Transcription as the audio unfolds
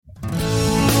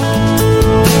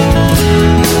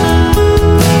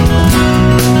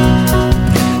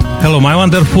Hello, my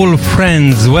wonderful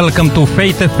friends. Welcome to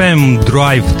Faith FM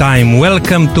Drive Time.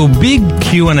 Welcome to Big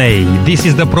Q&A. This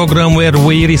is the program where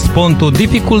we respond to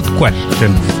difficult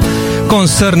questions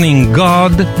concerning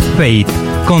God, faith,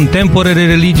 contemporary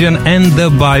religion, and the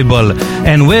Bible,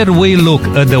 and where we look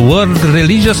at the world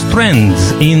religious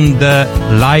trends in the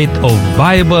light of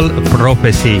Bible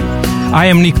prophecy. I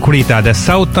am Nick Kurita, the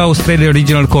South Australia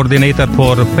Regional Coordinator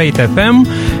for Faith FM,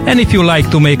 and if you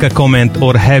like to make a comment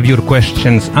or have your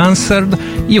questions answered,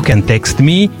 you can text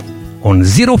me on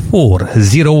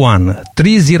 0401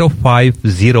 305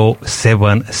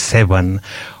 077,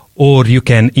 or you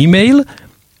can email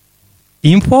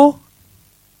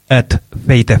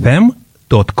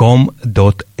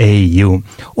info@faithfm.com.au.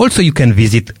 Also, you can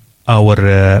visit our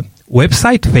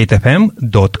website,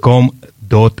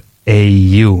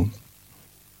 faithfm.com.au.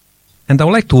 And I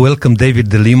would like to welcome David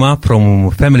De Lima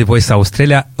from Family Voice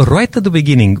Australia right at the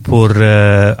beginning for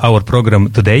our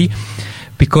program today,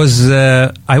 because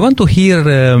I want to hear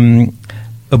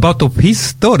about of his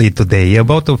story today,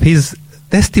 about of his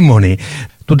testimony.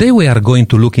 Today we are going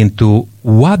to look into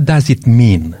what does it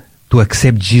mean to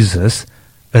accept Jesus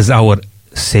as our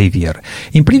Savior.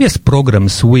 In previous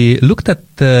programs we looked at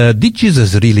did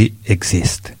Jesus really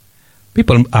exist?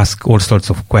 People ask all sorts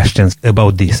of questions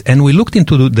about this, and we looked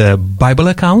into the Bible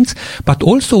accounts, but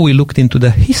also we looked into the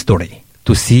history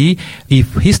to see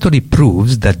if history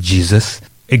proves that Jesus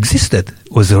existed,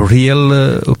 was a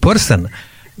real person.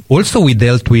 Also we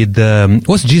dealt with,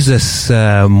 was Jesus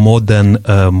a modern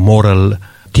moral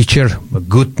teacher, a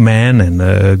good man and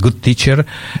a good teacher,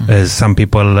 as some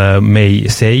people may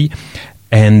say,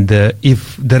 and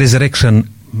if the resurrection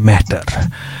matter.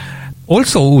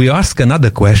 Also, we ask another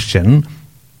question.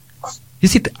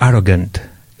 Is it arrogant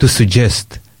to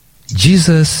suggest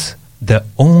Jesus the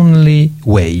only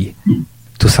way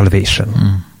to salvation?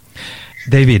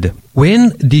 David,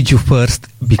 when did you first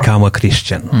become a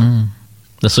Christian?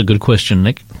 That's a good question,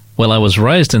 Nick. Well, I was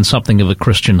raised in something of a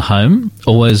Christian home,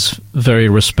 always very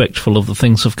respectful of the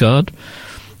things of God,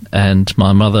 and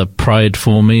my mother prayed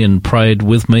for me and prayed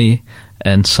with me,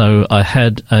 and so I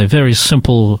had a very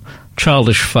simple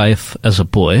childish faith as a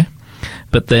boy,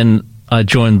 but then I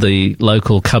joined the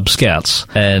local Cub Scouts,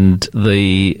 and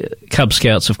the Cub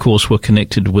Scouts, of course, were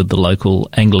connected with the local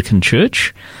Anglican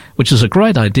church, which is a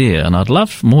great idea, and I'd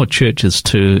love more churches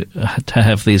to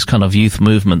have these kind of youth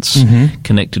movements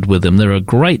connected with them. They're a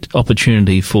great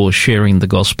opportunity for sharing the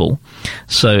gospel.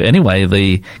 So anyway,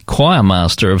 the choir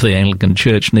master of the Anglican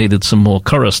church needed some more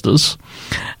choristers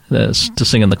to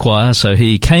sing in the choir, so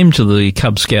he came to the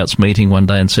Cub Scouts meeting one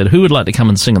day and said, who would like to come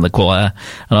and sing in the choir?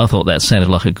 And I thought that sounded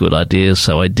like a good idea,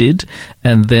 so I did.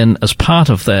 And then as part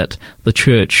of that, the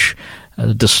church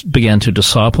began to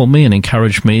disciple me and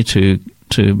encourage me to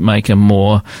make a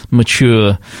more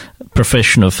mature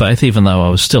profession of faith, even though I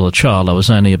was still a child. I was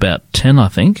only about 10, I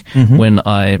think, when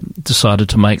I decided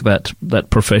to make that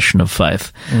profession of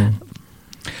faith.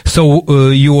 So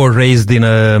you were raised in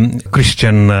a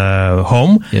Christian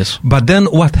home. Yes. But then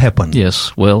what happened?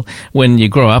 Yes. Well, when you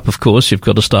grow up, of course, you've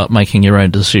got to start making your own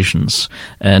decisions.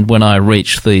 And when I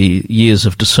reached the years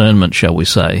of discernment, shall we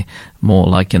say, more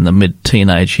like in the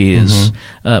mid-teenage years,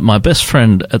 my best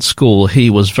friend at school,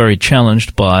 he was very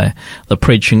challenged by the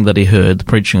preaching that he heard, the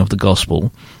preaching of the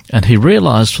gospel. And he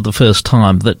realized for the first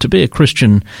time that to be a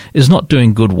Christian is not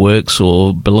doing good works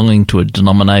or belonging to a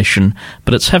denomination,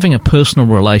 but it's having a personal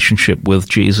relationship with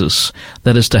Jesus.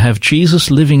 That is to have Jesus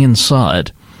living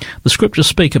inside. The scriptures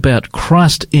speak about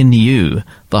Christ in you,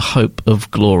 the hope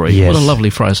of glory. Yes. What a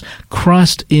lovely phrase.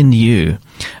 Christ in you.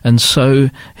 And so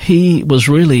he was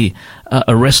really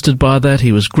arrested by that.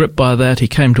 He was gripped by that. He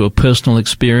came to a personal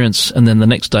experience. And then the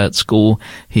next day at school,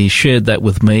 he shared that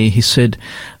with me. He said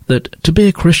that to be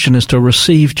a Christian is to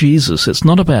receive Jesus. It's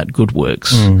not about good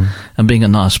works and being a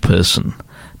nice person,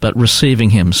 but receiving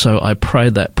him. So I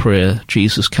prayed that prayer,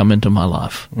 Jesus, come into my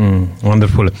life.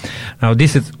 Wonderful. Now,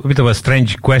 this is a bit of a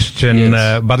strange question,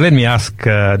 but let me ask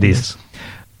this.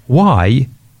 Why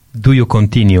do you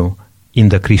continue in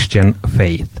the Christian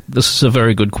faith? This is a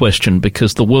very good question,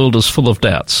 because the world is full of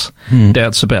doubts.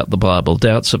 Doubts about the Bible,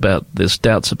 doubts about this,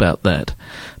 doubts about that.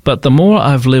 But the more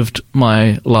I've lived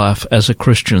my life as a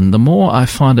Christian, the more I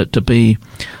find it to be,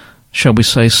 shall we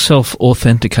say,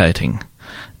 self-authenticating.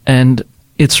 And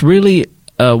it's really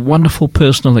a wonderful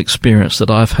personal experience that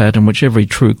I've had, and which every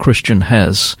true Christian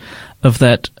has, of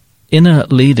that inner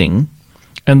leading,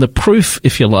 and the proof,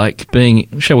 if you like,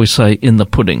 being, shall we say, in the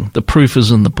pudding. The proof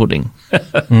is in the pudding.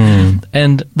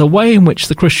 And the way in which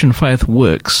the Christian faith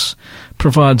works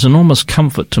provides enormous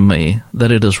comfort to me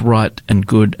that it is right and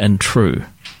good and true.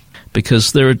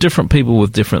 because there are different people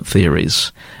with different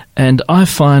theories. And I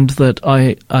find that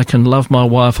I can love my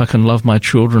wife, I can love my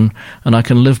children, and I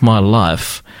can live my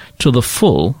life to the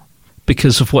full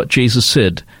because of what Jesus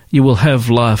said. You will have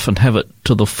life and have it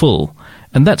to the full.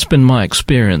 And that's been my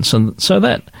experience. And so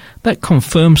that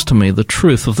confirms to me the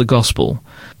truth of the gospel.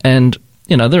 And,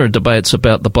 you know, there are debates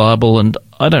about the Bible, and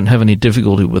I don't have any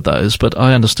difficulty with those, but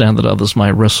I understand that others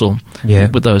may wrestle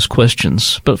with those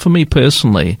questions. But for me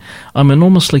personally, I'm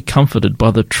enormously comforted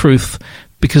by the truth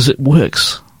because it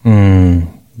works.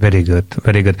 Very good,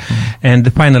 very good.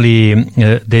 And finally,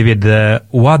 David,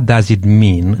 what does it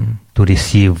mean to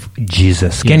receive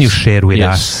Jesus? Can you share with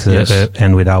us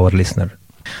and with our listener?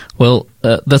 Well,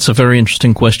 that's a very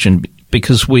interesting question,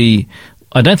 because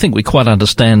I don't think we quite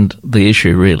understand the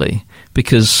issue, really,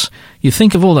 because you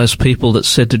think of all those people that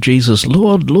said to Jesus,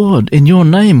 Lord, Lord, in your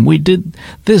name we did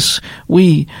this,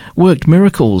 we worked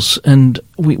miracles, and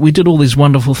we did all these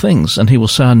wonderful things, and he will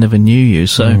say, I never knew you.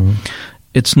 So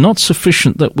it's not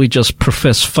sufficient that we just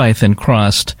profess faith in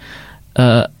Christ,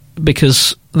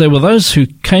 because there were those who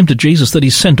came to Jesus that he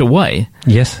sent away.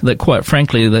 Yes. That quite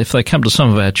frankly, if they come to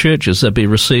some of our churches, they'd be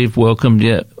received, welcomed,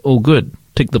 all good,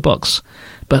 tick the box.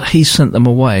 But he sent them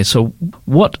away. So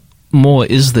what more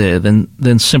is there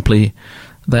than simply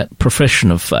that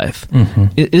profession of faith?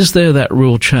 Is there that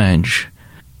real change?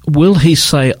 Will he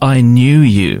say, I knew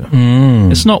you?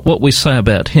 It's not what we say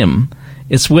about him.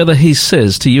 It's whether he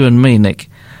says to you and me, Nick,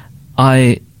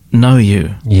 I know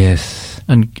you. Yes.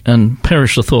 And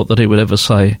perish the thought that he would ever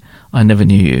say, I never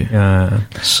knew you.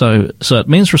 So it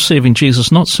means receiving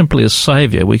Jesus not simply as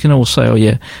Saviour. We can all say, oh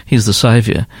yeah, he's the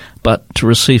Saviour. But to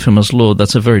receive him as Lord,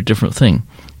 that's a very different thing.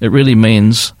 It really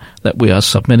means that we are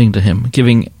submitting to him,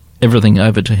 giving everything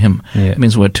over to him. It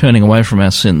means we're turning away from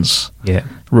our sins.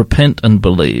 Repent and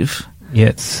believe.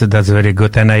 Yes, that's very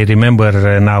good. And I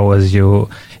remember now, as you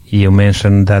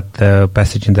mentioned that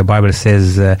passage in the Bible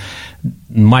says,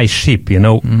 my sheep,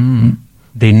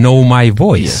 they know my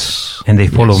voice and they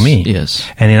follow me.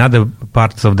 And in other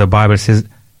parts of the Bible says,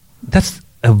 that's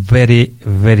a very,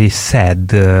 very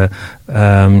sad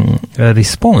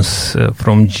response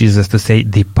from Jesus to say,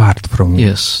 depart from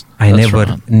me. I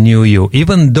never knew you.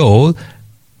 Even though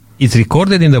it's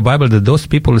recorded in the Bible that those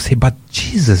people say, but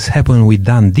Jesus, haven't we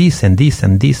done this and this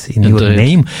and this in your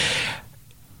name?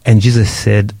 And Jesus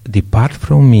said, depart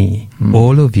from me,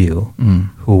 all of you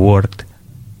who worked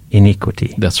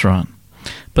iniquity. That's right.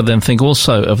 But then think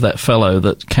also of that fellow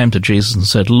that came to Jesus and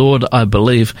said, Lord, I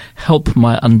believe, help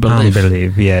my unbelief.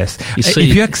 Unbelief, yes. You see,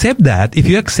 if you accept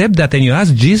that and you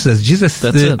ask Jesus,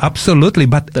 absolutely,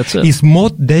 but it's more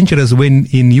dangerous when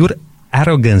in your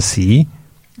arrogancy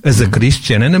as a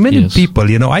Christian, and many people,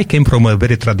 I came from a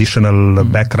very traditional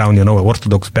background,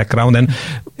 Orthodox background, and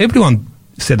everyone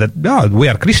said that, we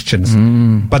are Christians,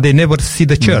 but they never see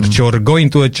the church or going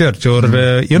to a church or,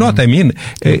 you know what I mean?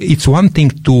 It's one thing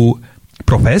to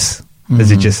profess,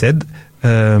 as you just said,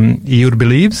 your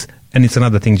beliefs, and it's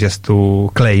another thing just to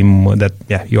claim that,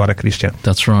 you are a Christian.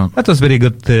 That's right. That was very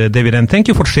good, David, and thank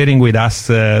you for sharing with us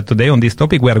today on this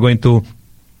topic. We are going to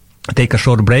take a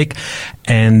short break,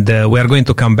 and we are going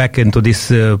to come back into this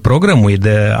program with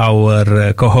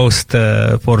our co-host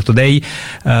for today,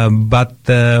 but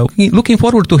looking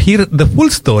forward to hear the full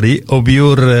story of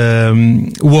your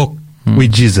walk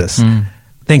with Jesus.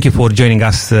 Thank you for joining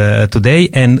us today,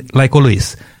 and like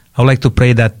always, I would like to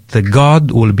pray that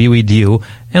God will be with you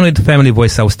and with Family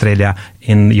Voice Australia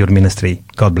in your ministry.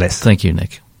 God bless. Thank you,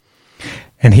 Nick.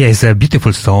 And here is a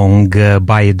beautiful song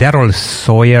by Darrell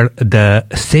Sawyer, The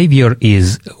Savior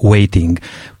is Waiting.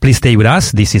 Please stay with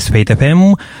us. This is Faith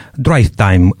FM, Drive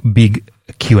Time Big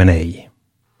Q&A.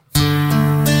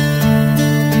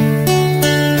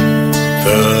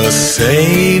 The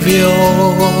Savior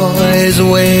is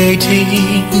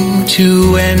waiting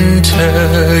to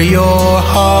enter your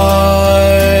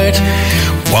heart.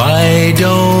 Why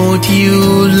don't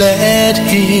you let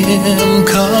him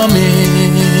come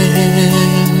in?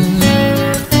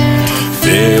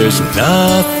 There's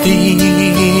nothing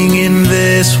in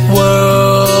this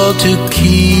world to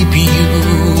keep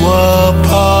you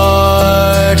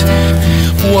apart.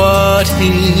 What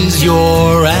is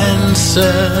your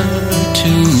answer to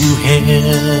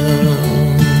him?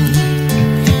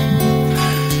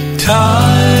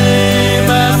 Time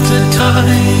after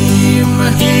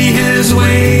time he has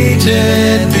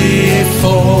waited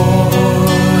before,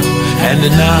 and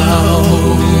now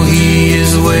he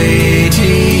is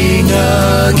waiting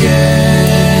again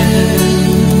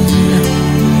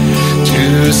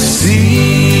to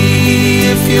see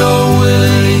if you're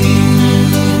willing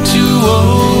to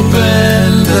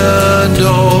open the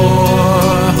door.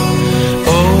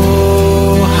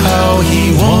 Oh, how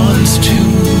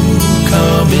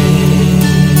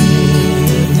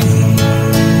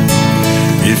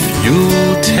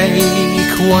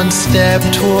step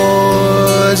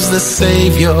towards the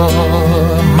Savior,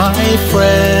 my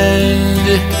friend,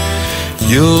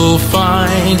 you'll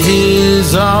find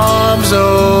His arms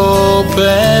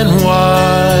open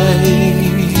wide.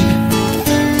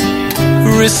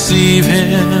 Receive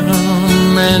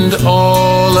Him and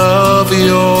all of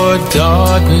your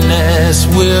darkness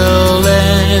will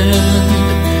end.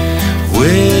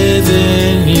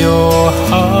 Within your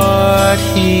heart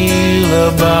He'll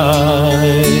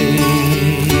abide.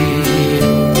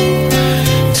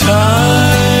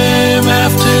 Time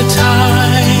after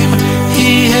time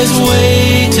He has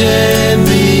waited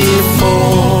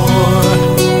before,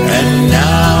 and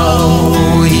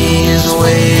now He is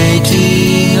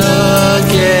waiting again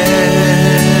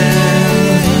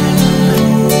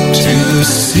to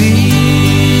see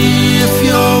if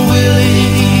you're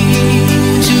willing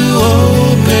to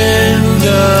open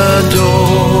the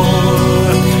door.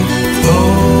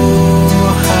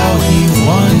 Oh, how He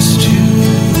wants to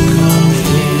come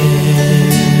in.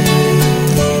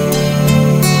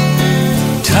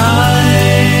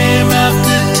 Time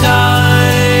after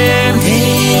time He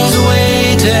has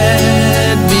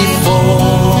waited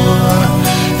before,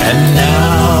 and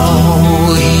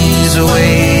now He's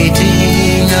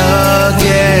waiting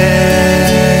again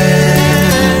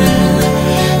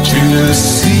to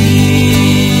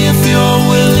see if you're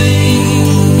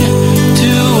willing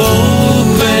to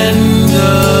open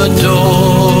the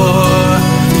door.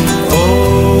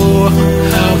 Oh,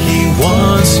 how He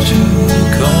wants to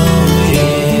come in.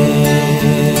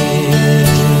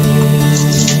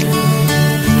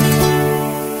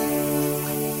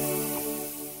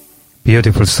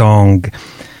 Beautiful song.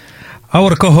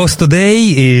 Our co-host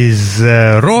today is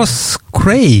Ross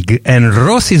Craig, and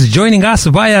Ross is joining us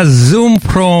via Zoom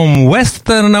from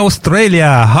Western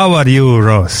Australia. How are you,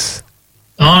 Ross?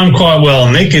 I'm quite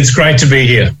well, Nick. It's great to be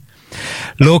here.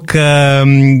 Look,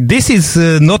 this is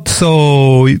not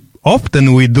so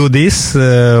often we do this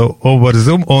over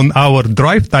Zoom on our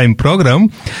Drive Time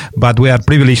program, but we are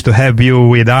privileged to have you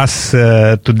with us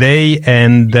today.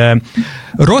 And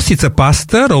Ross is a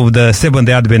pastor of the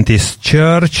Seventh-day Adventist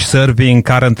Church, serving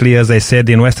currently, as I said,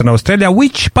 in Western Australia.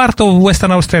 Which part of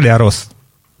Western Australia, Ross?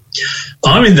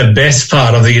 I'm in the best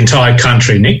part of the entire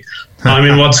country, Nick. I'm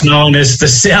in what's known as the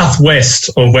southwest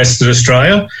of Western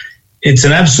Australia. It's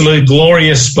an absolute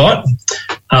glorious spot.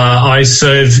 I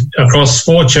serve across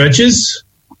 4 churches.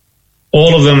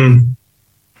 All of them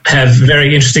have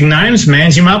very interesting names: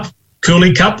 Manjimup,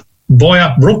 Cooley Cup,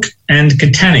 Boyup Brook, and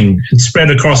Katanning. It's spread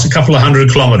across a couple of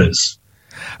 100 kilometres.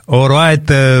 All right,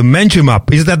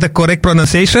 Manjimup. Is that the correct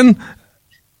pronunciation?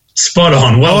 Spot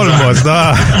on. Well Almost.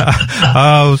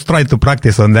 I was trying to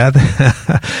practice on that.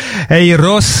 Hey,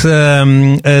 Ross,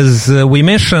 as we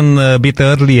mentioned a bit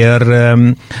earlier,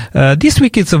 this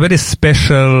week is a very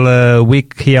special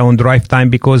week here on Drive Time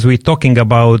because we're talking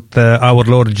about our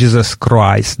Lord Jesus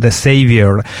Christ, the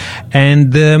Savior.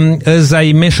 And as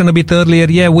I mentioned a bit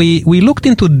earlier, we looked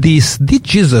into this. Did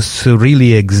Jesus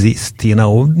really exist? You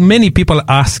know, many people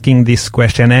asking this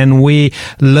question, and we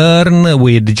learn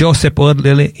with Joseph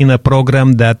earlier in a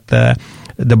program that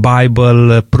the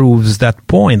Bible proves that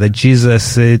point, that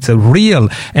Jesus, it's a real.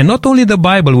 And not only the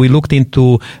Bible, we looked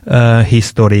into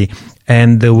history,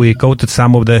 and we quoted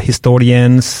some of the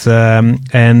historians,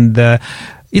 and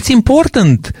it's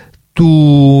important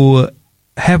to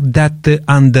have that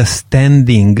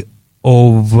understanding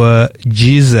of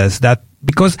Jesus, that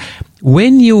because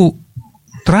when you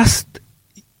trust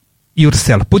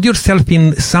yourself, put yourself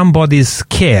in somebody's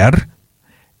care,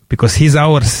 because he's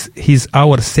our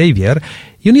Savior,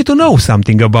 you need to know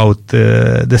something about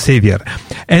the Savior.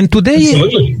 And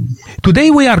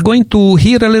today we are going to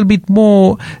hear a little bit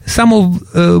more, some of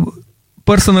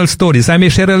personal stories. I may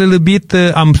share a little bit.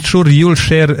 I'm sure you'll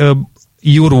share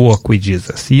your walk with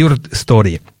Jesus, your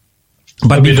story.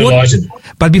 But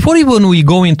before even we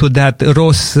go into that,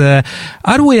 Ross, are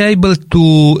we able to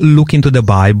look into the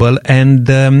Bible? And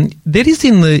there is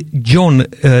in John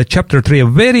chapter 3 a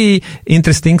very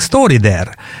interesting story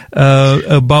there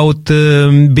about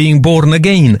being born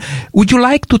again. Would you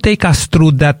like to take us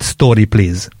through that story,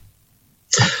 please?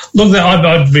 Look,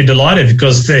 I'd be delighted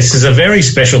because this is a very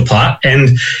special part.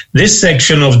 And this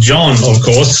section of John, of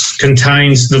course,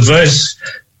 contains the verse,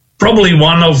 probably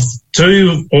one of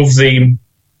 2 of the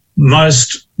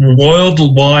most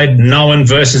worldwide known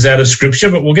verses out of Scripture,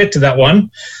 but we'll get to that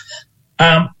one.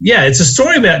 It's a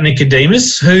story about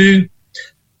Nicodemus, who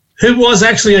was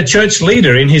actually a church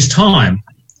leader in his time.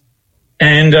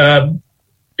 And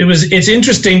it's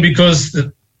interesting because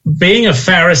being a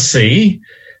Pharisee,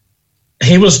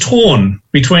 he was torn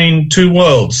between 2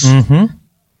 worlds. Mm-hmm.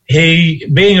 he,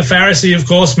 being a Pharisee, of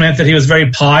course, meant that he was very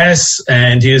pious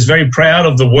and he was very proud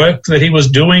of the work that he was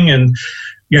doing. And,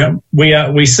 you know,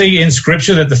 we see in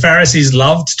Scripture that the Pharisees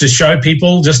loved to show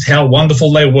people just how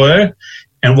wonderful they were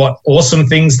and what awesome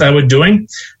things they were doing.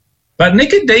 But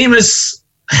Nicodemus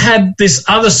had this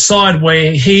other side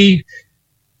where he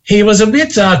was a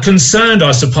bit concerned,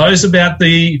 I suppose, about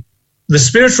the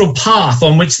spiritual path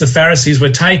on which the Pharisees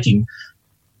were taking.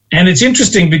 And it's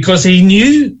interesting because he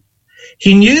knew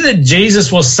that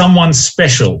Jesus was someone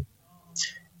special,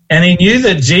 and he knew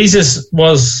that Jesus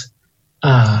was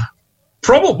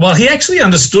he actually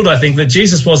understood, I think, that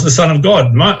Jesus was the Son of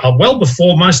God well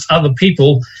before most other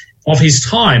people of his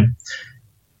time.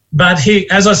 But he,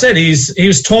 as I said, he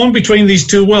was torn between these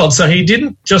two worlds. So he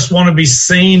didn't just want to be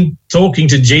seen talking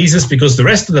to Jesus, because the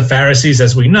rest of the Pharisees,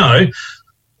 as we know,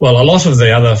 well, a lot of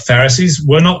the other Pharisees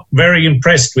were not very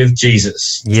impressed with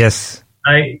Jesus. Yes.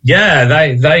 They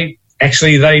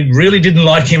really didn't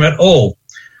like him at all.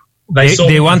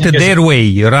 They wanted their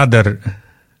way, rather.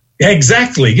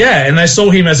 Exactly, yeah. And they saw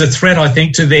him as a threat, I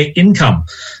think, to their income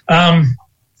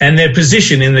and their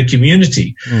position in the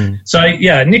community. So,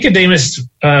 yeah, Nicodemus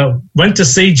went to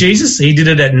see Jesus. He did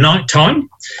it at night time.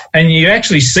 And you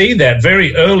actually see that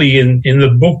very early in the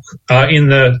book, in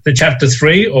the chapter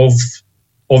 3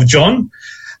 of John.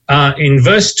 In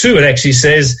verse 2, it actually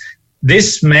says,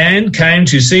 "This man came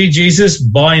to see Jesus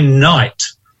by night."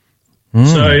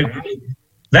 So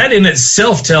that in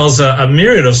itself tells a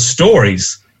myriad of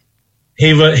stories.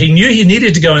 He knew he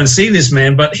needed to go and see this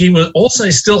man, but he was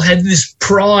also still had this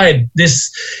pride,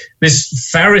 this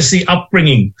Pharisee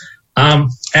upbringing. And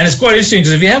it's quite interesting,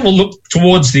 because if you have a look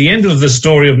towards the end of the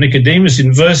story of Nicodemus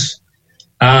in verse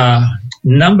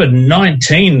number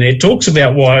 19, it talks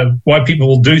about why people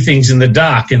will do things in the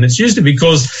dark, and it's usually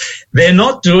because they're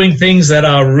not doing things that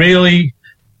are really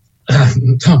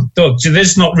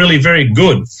that's not really very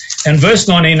good. And verse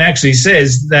 19 actually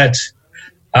says that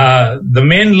the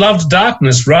men loved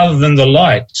darkness rather than the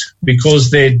light, because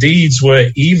their deeds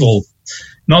were evil.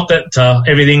 Not that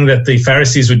everything that the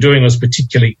Pharisees were doing was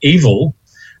particularly evil,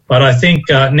 but I think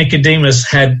Nicodemus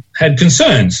had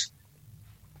concerns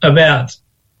about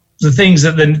the things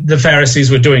that the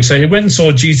Pharisees were doing. So he went and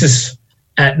saw Jesus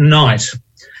at night.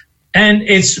 And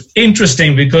it's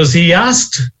interesting because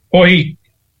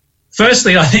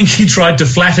firstly, I think he tried to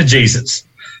flatter Jesus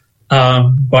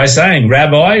by saying,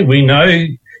 "Rabbi, we know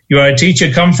you are a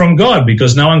teacher come from God,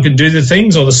 because no one can do the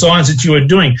things or the signs that you are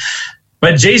doing."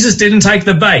 But Jesus didn't take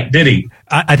the bait, did he?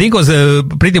 I think it was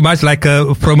pretty much like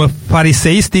from a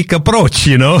Pharisaistic approach,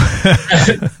 you know.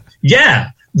 Yeah,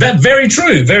 that very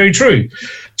true, very true.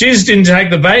 Jesus didn't take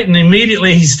the bait, and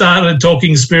immediately he started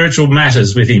talking spiritual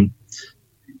matters with him.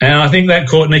 And I think that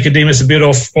caught Nicodemus a bit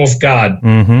off guard.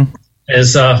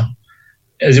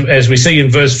 As we see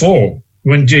in verse 4,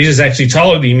 when Jesus actually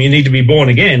told him, "You need to be born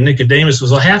again," Nicodemus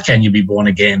was like, "How can you be born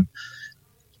again?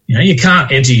 You know, you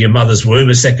can't enter your mother's womb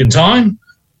a second time."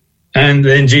 And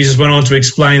then Jesus went on to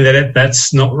explain that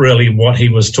that's not really what he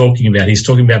was talking about. He's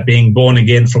talking about being born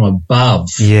again from above.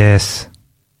 Yes.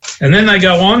 And then they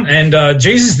go on, and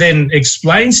Jesus then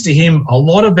explains to him a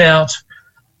lot about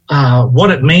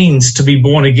what it means to be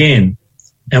born again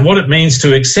and what it means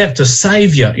to accept a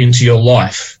Saviour into your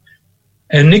life.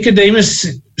 And Nicodemus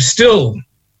still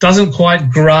doesn't quite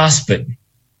grasp it.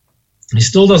 He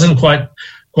still doesn't quite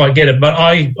get it. But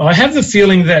I have the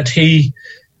feeling that he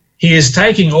is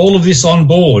taking all of this on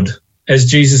board as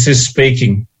Jesus is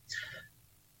speaking.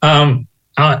 And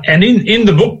in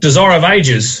the book Desire of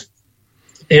Ages,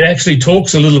 it actually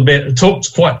talks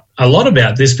quite a lot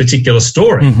about this particular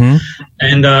story.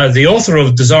 And the author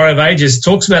of Desire of Ages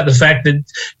talks about the fact that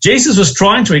Jesus was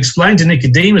trying to explain to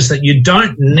Nicodemus that you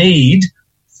don't need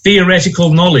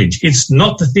theoretical knowledge. It's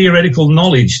not the theoretical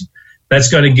knowledge that's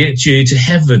going to get you to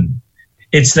heaven.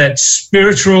 It's that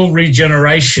spiritual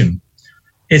regeneration.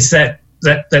 It's that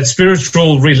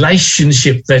spiritual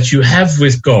relationship that you have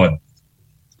with God.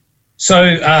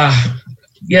 So,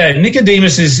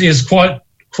 Nicodemus is quite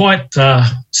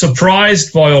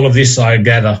surprised by all of this, I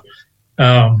gather.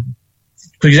 Because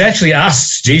he actually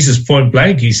asks Jesus point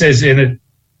blank. He says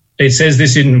it says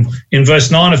this in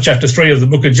verse 9 of chapter 3 of the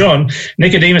book of John.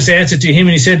 Nicodemus answered to him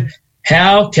and he said,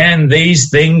 "How can these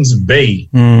things be?"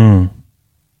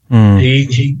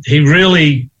 He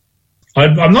really,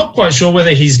 I'm not quite sure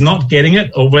whether he's not getting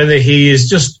it or whether he is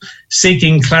just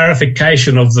seeking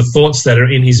clarification of the thoughts that are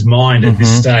in his mind at this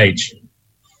stage.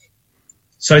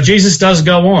 So Jesus does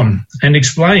go on and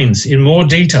explains in more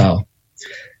detail.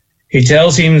 He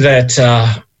tells him that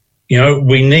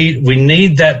we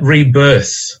need that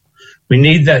rebirth. We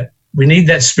need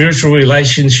that spiritual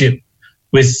relationship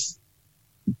with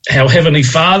our Heavenly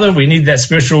Father. We need that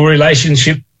spiritual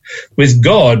relationship with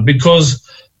God, because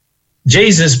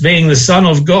Jesus, being the Son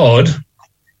of God,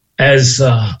 as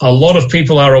a lot of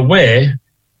people are aware,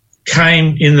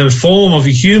 came in the form of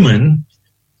a human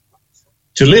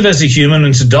to live as a human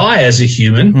and to die as a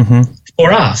human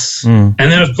for us. And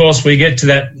then, of course, we get to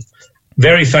that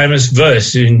very famous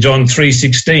verse in John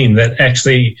 3:16 that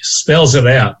actually spells it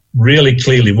out really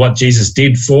clearly, what Jesus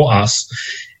did for us,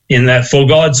 in that, for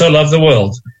God so loved the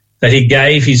world that he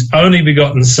gave his only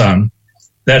begotten Son,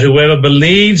 that whoever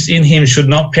believes in him should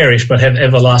not perish but have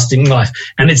everlasting life.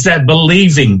 And it's that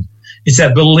believing. It's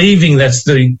that believing that's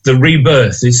the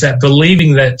rebirth. It's that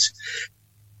believing that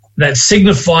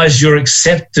signifies your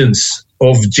acceptance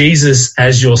of Jesus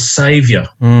as your Saviour.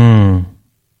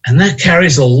 And that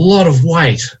carries a lot of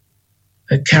weight.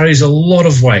 It carries a lot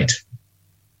of weight.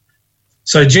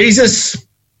 So Jesus,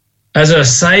 as a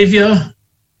Saviour,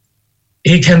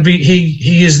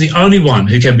 he is the only one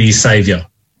who can be a Saviour.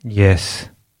 Yes.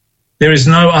 There is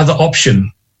no other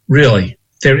option, really.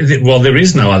 There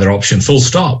is no other option, full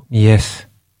stop. Yes.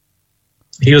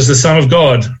 He was the Son of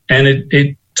God, and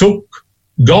it took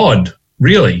God,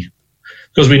 really,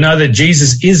 because we know that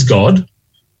Jesus is God.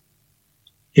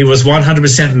 He was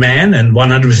 100% man and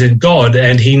 100% God,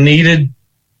 and he needed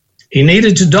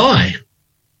to die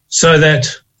so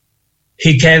that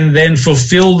he can then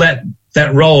fulfill that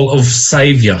role of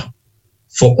Saviour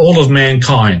for all of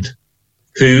mankind,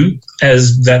 who,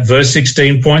 as that verse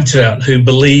 16 points out, who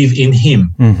believe in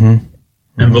him.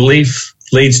 And belief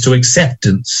leads to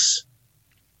acceptance.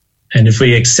 And if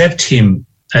we accept him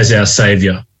as our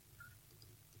Saviour,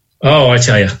 I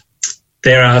tell you,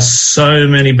 there are so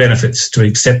many benefits to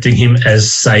accepting him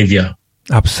as Saviour.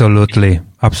 Absolutely.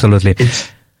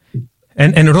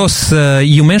 And Ross,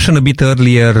 you mentioned a bit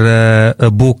earlier a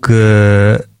book,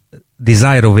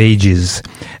 Desire of Ages.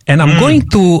 And I'm going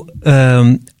to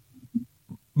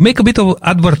make a bit of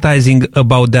advertising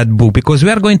about that book, because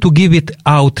we are going to give it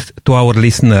out to our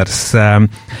listeners.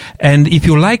 And if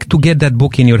you like to get that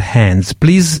book in your hands,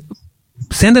 please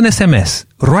send an SMS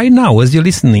right now as you're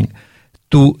listening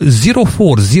to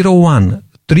 0401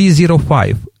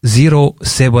 305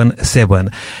 077.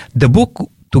 The book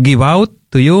to give out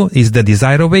to you is The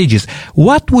Desire of Ages.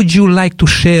 What would you like to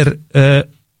share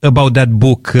about that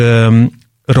book,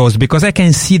 Rose? Because I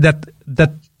can see that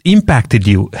impacted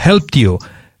you, helped you.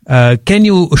 Can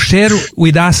you share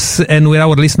with us and with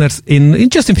our listeners in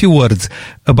just a few words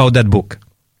about that book?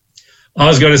 I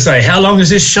was going to say, how long does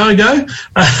this show go?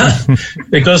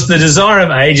 Because The Desire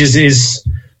of Ages is,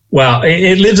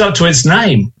 it lives up to its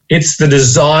name. It's the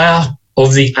desire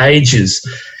of the ages.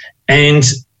 And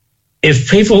if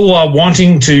people are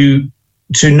wanting to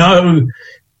know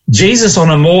Jesus on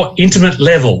a more intimate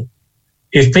level,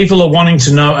 if people are wanting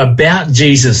to know about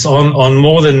Jesus on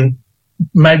more than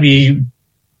maybe,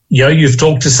 you've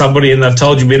talked to somebody and they've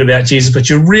told you a bit about Jesus, but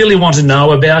you really want to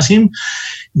know about him,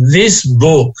 this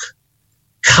book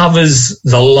covers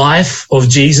the life of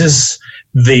Jesus,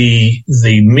 the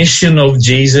mission of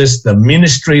Jesus, the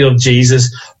ministry of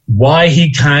Jesus, why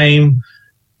he came,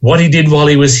 what he did while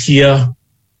he was here,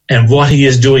 and what he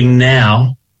is doing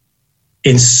now,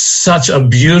 in such a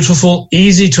beautiful,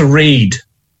 easy to read.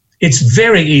 It's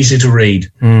very easy to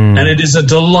read, and it is a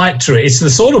delight to read. It's the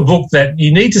sort of book that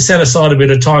you need to set aside a bit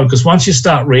of time, because once you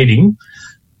start reading,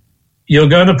 you're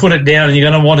going to put it down and you're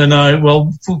going to want to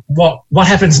know, what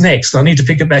happens next? I need to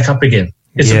pick it back up again.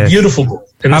 It's a beautiful book,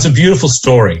 and it's a beautiful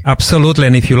story. Absolutely.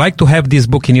 And if you like to have this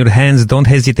book in your hands, don't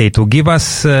hesitate to give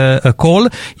us a call.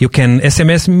 You can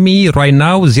SMS me right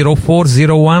now,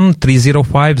 0401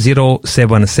 305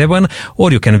 077,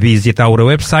 or you can visit our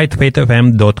website,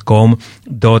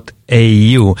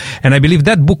 faithfm.com.au. And I believe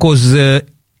that book was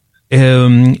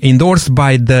endorsed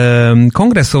by the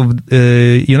Congress of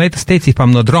the United States, if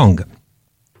I'm not wrong.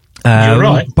 You're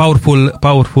right. Powerful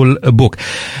book.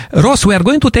 Ross, we are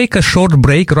going to take a short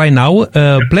break right now,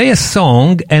 play a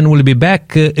song, and we'll be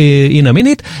back in a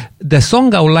minute. The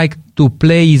song I would like to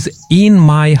play is In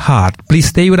My Heart. Please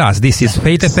stay with us. This is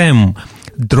Faith FM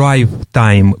Drive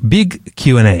Time, big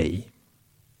Q&A.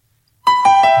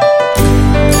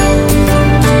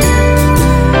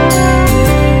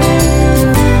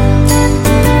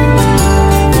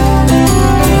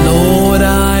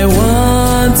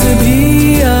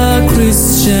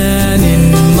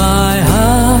 In my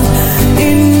heart.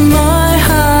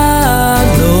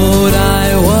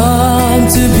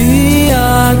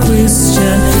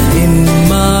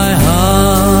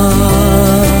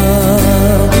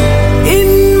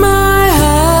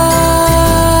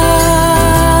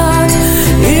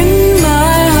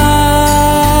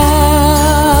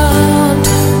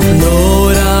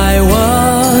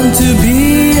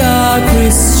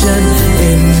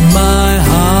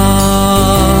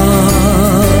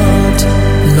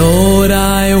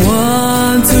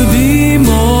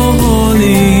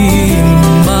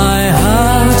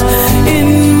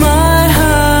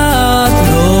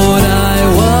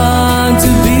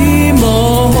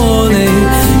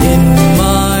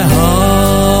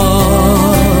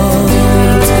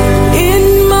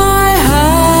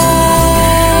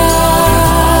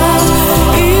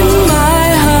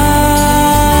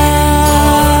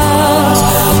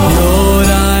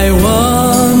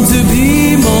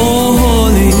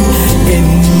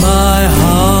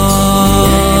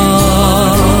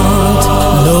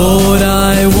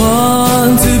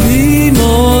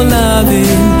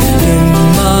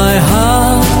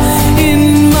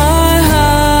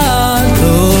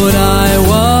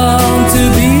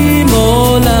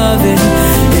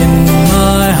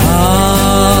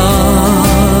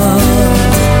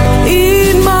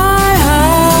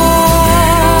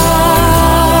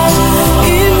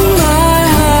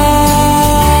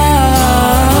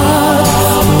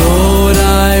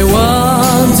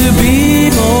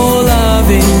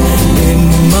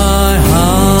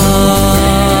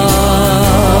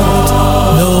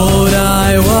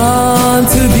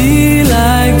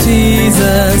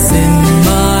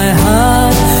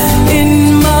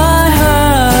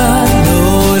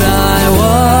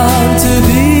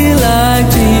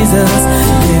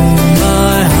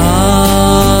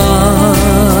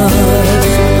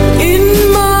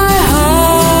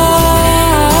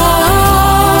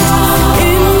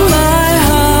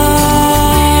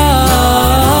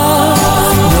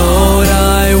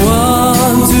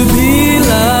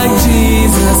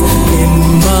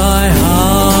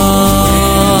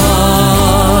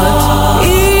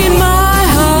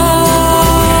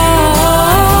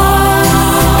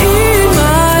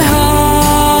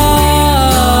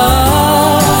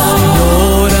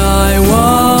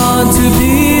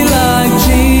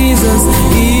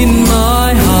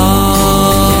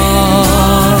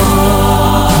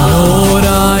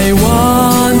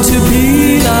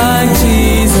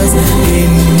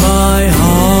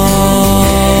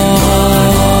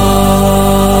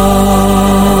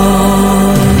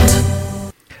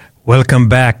 Welcome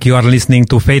back. You are listening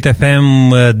to Faith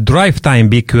FM Drive Time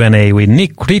Big Q&A with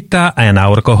Nick Rita, and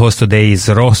our co-host today is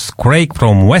Ross Craig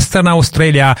from Western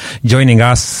Australia, joining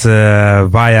us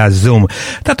via Zoom.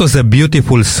 That was a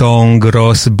beautiful song,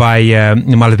 Ross, by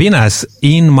Malvinas,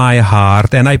 In My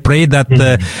Heart. And I pray that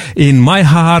in my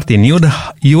heart, in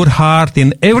your heart,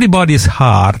 in everybody's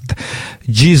heart,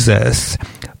 Jesus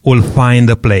will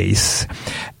find a place.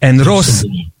 And Ross,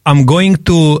 I'm going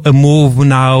to move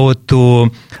now to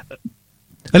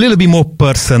a little bit more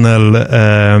personal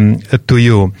to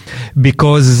you,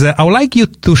 because I would like you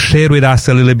to share with us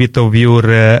a little bit of your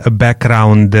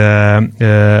background,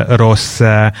 Ross.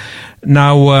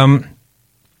 Now,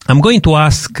 I'm going to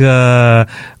ask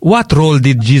what role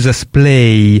did Jesus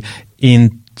play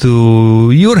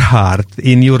into your heart,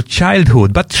 in your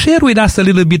childhood? But share with us a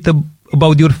little bit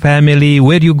about your family,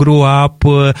 where you grew up,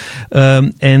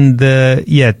 and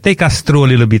take us through a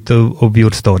little bit of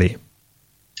your story.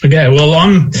 Okay, well,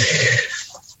 I'm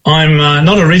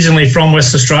not originally from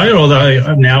West Australia,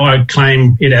 although now I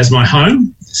claim it as my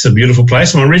home. It's a beautiful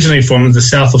place. I'm originally from the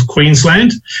south of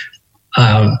Queensland.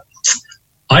 I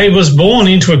was born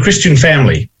into a Christian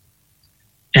family,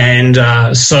 and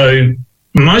so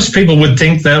most people would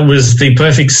think that was the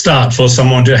perfect start for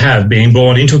someone to have, being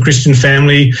born into a Christian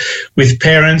family with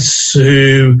parents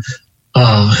who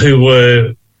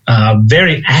were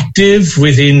very active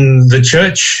within the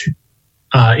church.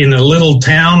 In a little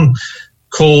town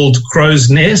called Crow's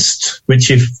Nest,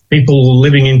 which if people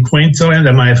living in Queensland,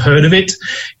 they may have heard of it.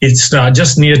 It's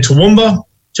just near Toowoomba,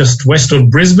 just west of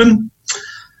Brisbane.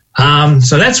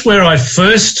 So that's where I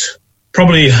first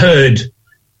probably heard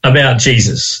about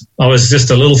Jesus. I was just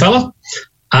a little fella.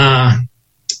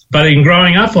 But in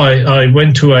growing up, I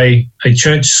went to a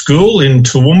church school in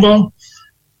Toowoomba,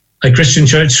 a Christian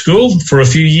church school for a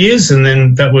few years, and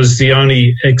then that was the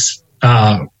only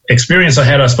experience I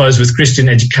had, I suppose, with Christian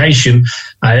education,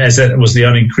 as that was the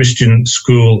only Christian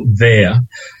school there.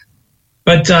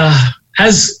 But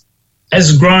as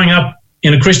growing up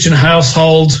in a Christian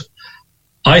household,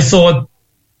 I thought,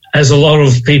 as a lot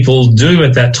of people do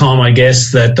at that time, I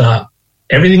guess, that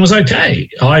everything was okay.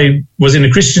 I was in a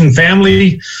Christian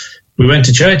family. We went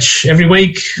to church every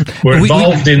week. We're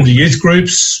involved in the youth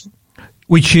groups.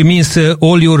 Which means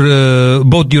both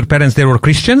your parents, they were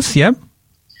Christians, yeah?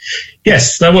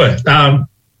 Yes, they were.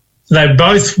 They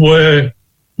both were,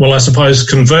 well, I suppose,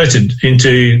 converted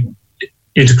into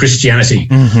Christianity.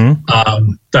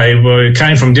 Mm-hmm. They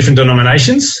came from different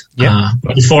denominations. Yeah.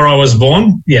 Before I was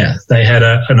born, they had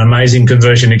an amazing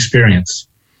conversion experience.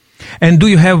 And do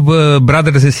you have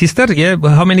brothers and sisters? Yeah.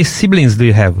 How many siblings do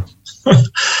you have?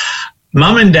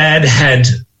 Mum and Dad had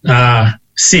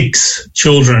 6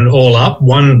 children all up.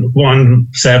 One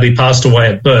sadly passed away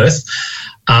at birth.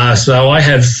 So I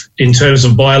have, in terms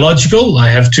of biological, I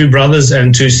have 2 brothers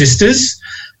and 2 sisters.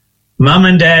 Mum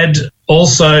and Dad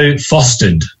also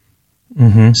fostered.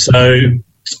 Mm-hmm. So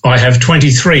I have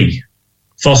 23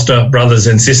 foster brothers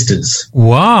and sisters.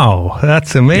 Wow,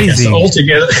 that's amazing.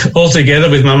 Yes, altogether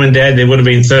with Mum and Dad, there would have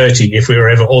been 30 if we were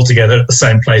ever all together at the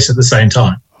same place at the same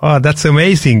time. Oh, that's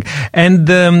amazing. And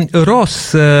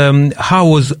Ross, how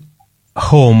was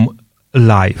home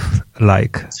life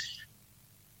like?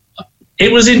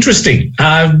 It was interesting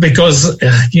because,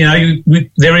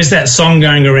 there is that song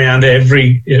going around,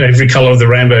 every colour of the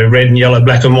rainbow, red and yellow,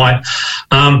 black and white.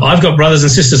 I've got brothers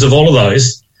and sisters of all of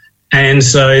those. And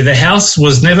so the house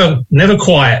was never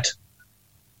quiet.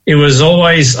 It was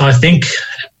always, I think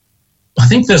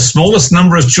the smallest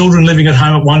number of children living at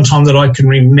home at one time that I can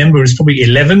remember is probably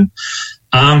 11.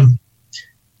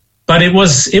 But it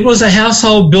was a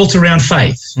household built around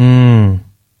faith. Mm.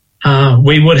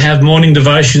 We would have morning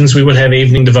devotions. We would have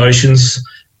evening devotions.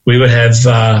 We would have,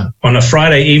 on a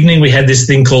Friday evening, we had this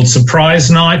thing called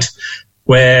surprise night,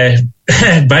 where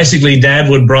basically Dad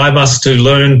would bribe us to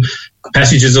learn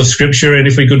passages of scripture, and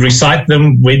if we could recite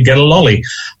them, we'd get a lolly.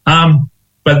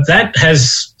 But that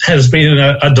has been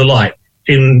a delight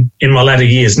in my latter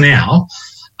years now,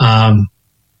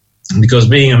 because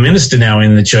being a minister now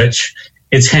in the church,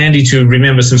 it's handy to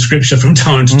remember some scripture from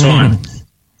time to time.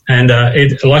 And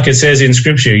like it says in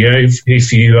Scripture,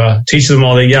 if you teach them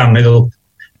while they're young,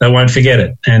 they won't forget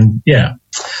it. And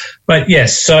but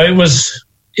yes, so it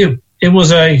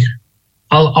was a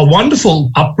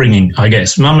wonderful upbringing, I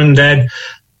guess. Mum and Dad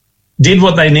did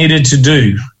what they needed to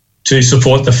do to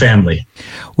support the family.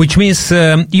 Which means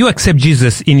you accept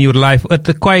Jesus in your life at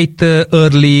a quite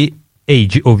early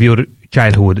age of your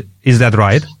childhood. Is that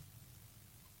right?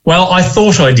 Well, I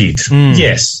thought I did.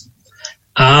 Yes.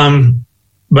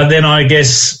 But then I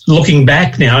guess looking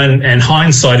back now, and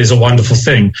hindsight is a wonderful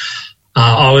thing,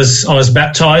 I was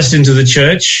baptized into the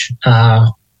church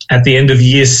at the end of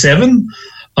year 7,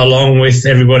 along with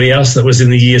everybody else that was in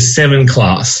the year 7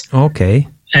 class. Okay.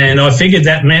 And I figured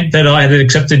that meant that I had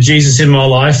accepted Jesus in my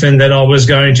life and that I was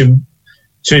going to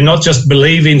not just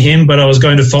believe in him, but I was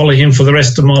going to follow him for the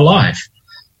rest of my life.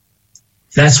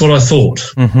 That's what I thought.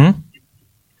 Mm-hmm.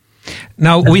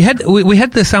 Now, we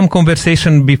had some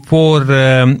conversation before,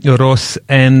 Ross,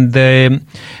 and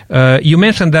you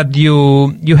mentioned that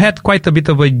you had quite a bit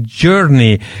of a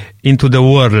journey into the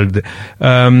world.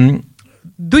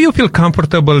 Do you feel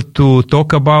comfortable to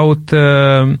talk about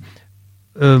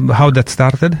how that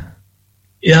started?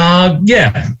 Yeah,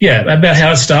 about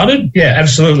how it started? Yeah,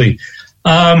 absolutely.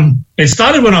 It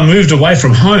started when I moved away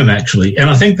from home, actually, and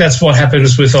I think that's what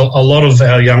happens with a lot of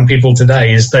our young people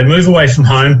today is they move away from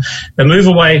home, they move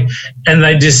away, and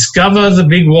they discover the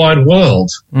big wide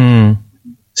world. Mm.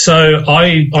 So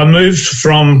I moved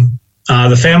from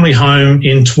the family home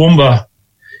in Toowoomba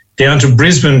down to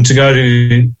Brisbane to go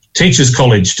to Teachers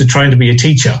College to train to be a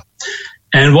teacher.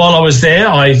 And while I was there,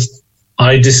 I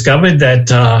discovered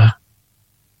that,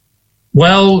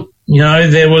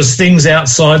 there was things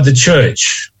outside the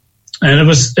church, and it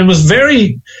was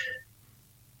very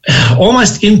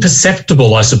almost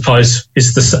imperceptible, I suppose,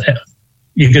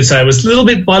 you could say. It was little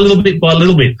bit by little bit by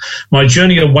little bit. My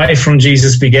journey away from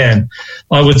Jesus began.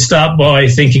 I would start by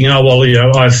thinking,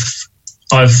 I've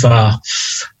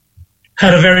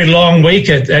had a very long week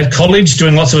at college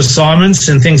doing lots of assignments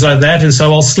and things like that, and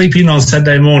so I'll sleep in on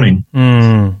Saturday morning.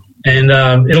 Mm. And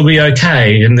it'll be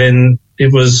okay. And then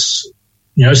it was,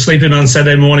 sleeping on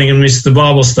Saturday morning and miss the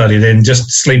Bible study, then just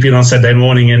sleep in on Saturday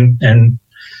morning and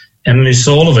miss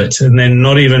all of it, and then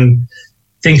not even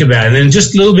think about it. And then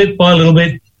just little bit by little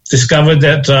bit discovered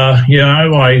that,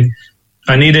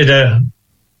 I needed a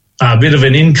bit of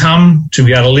an income to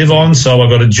be able to live on, so I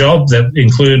got a job that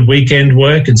included weekend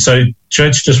work, and so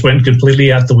church just went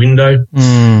completely out the window.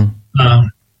 Mm.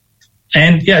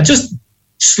 Just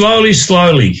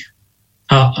slowly,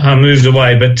 I moved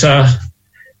away, but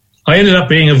I ended up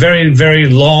being a very, very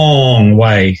long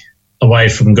way away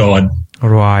from God.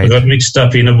 Right. I got mixed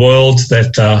up in a world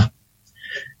that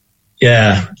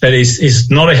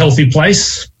is not a healthy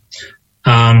place.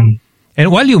 And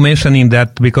while you're mentioning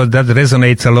that, because that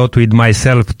resonates a lot with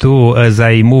myself too, as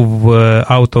I move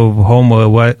out of home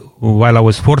while I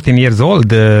was 14 years old,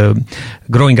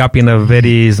 growing up in a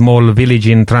very small village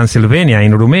in Transylvania,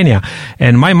 in Romania.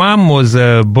 And my mom was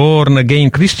born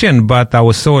again Christian, but I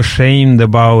was so ashamed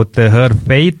about her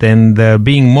faith and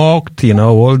being mocked,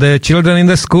 all the children in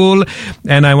the school.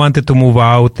 And I wanted to move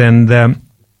out, and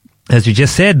as you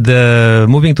just said,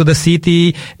 moving to the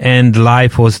city and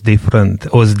life was different.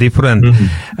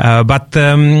 Mm-hmm. But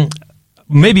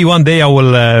maybe one day I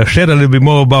will share a little bit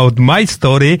more about my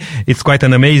story. It's quite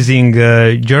an amazing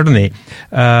journey.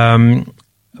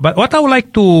 But what I would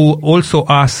like to also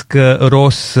ask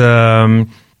Ross,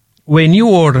 when you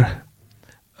were,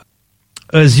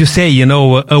 as you say,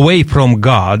 away from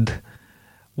God,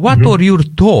 what mm-hmm. were your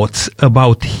thoughts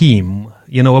about him,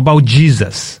 about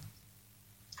Jesus?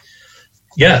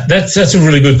 Yeah, that's a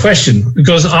really good question,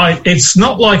 because it's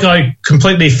not like I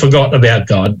completely forgot about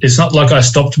God. It's not like I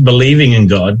stopped believing in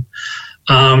God.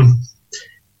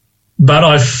 But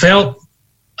I felt,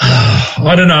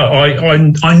 I don't know,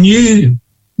 I knew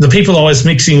the people I was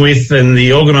mixing with and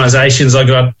the organisations I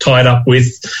got tied up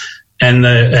with and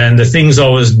the things I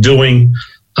was doing.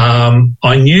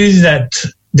 I knew that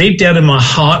deep down in my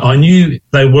heart, I knew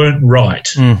they weren't right.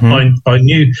 Mm-hmm. I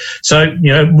knew. So,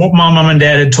 what my mum and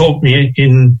dad had taught me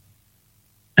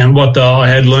and what I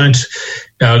had learnt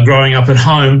growing up at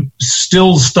home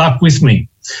still stuck with me.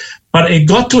 But it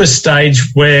got to a stage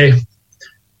where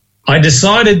I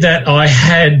decided that I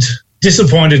had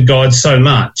disappointed God so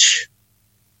much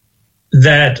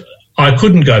that I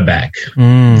couldn't go back,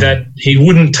 that he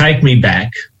wouldn't take me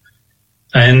back.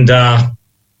 And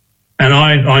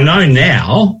I know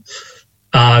now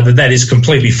that is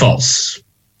completely false,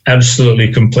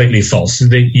 absolutely completely false.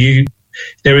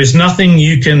 There is nothing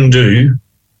you can do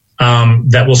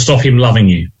that will stop him loving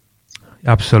you.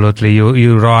 Absolutely,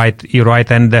 you're right.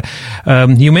 And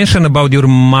you mentioned about your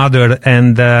mother,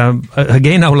 and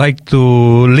again, I would like to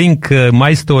link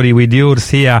my story with yours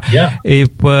here. Yeah.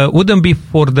 If wouldn't be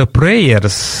for the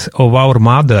prayers of our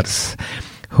mothers,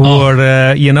 who are,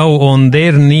 on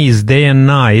their knees day and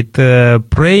night,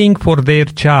 praying for their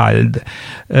child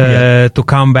to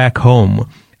come back home,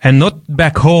 and not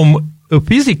back home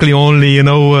physically only,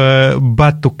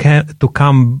 but to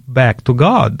come back to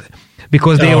God.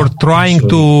 because they are trying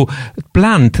to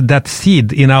plant that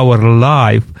seed in our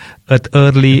life at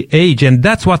early age. And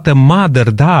that's what a mother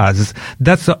does.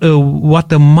 That's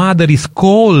what a mother is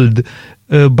called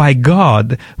by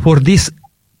God for this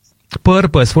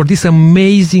purpose, for this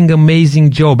amazing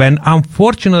job. And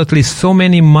unfortunately, so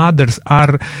many mothers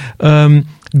are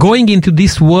going into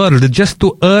this world just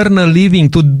to earn a living,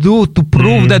 to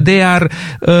prove that they are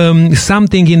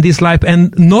something in this life,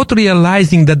 and not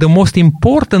realizing that the most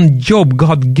important job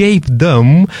God gave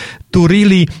them to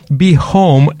really be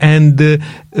home and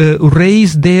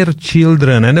raise their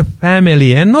children and a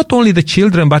family, and not only the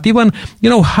children, but even,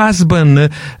 husband,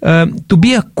 to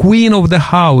be a queen of the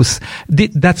house.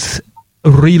 That's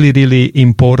really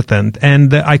important.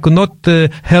 And I could not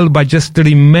help but just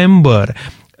remember,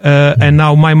 and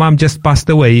now my mom just passed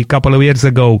away a couple of years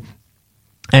ago,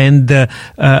 and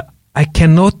I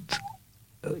cannot,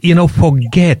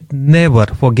 never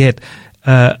forget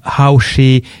how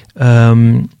she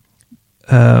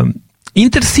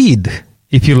intercede,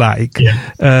 if you like,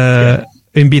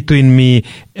 in between me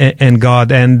and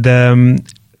God, and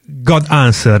God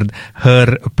answered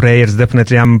her prayers.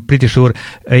 Definitely, I'm pretty sure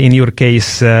in your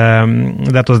case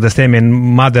that was the same, and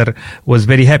mother was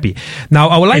very happy. Now,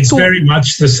 I would like to... It's very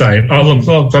much the same.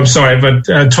 Look, I'm sorry, but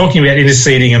talking about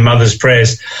interceding and mother's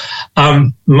prayers,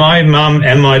 my mum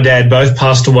and my dad both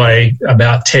passed away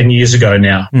about 10 years ago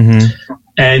now. Mm-hmm.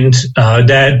 And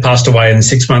Dad passed away, and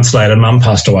 6 months later, Mum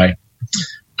passed away.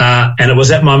 And it was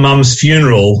at my mum's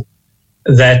funeral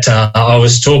that I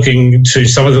was talking to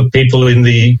some of the people in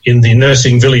the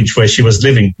nursing village where she was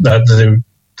living, the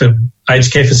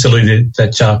aged care facility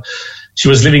that she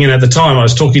was living in at the time. I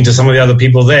was talking to some of the other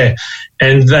people there,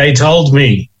 and they told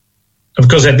me,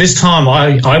 because at this time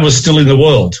I was still in the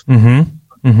world.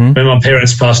 Mm-hmm. Mm-hmm. When my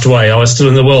parents passed away, I was still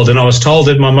in the world, and I was told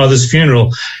at my mother's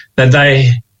funeral that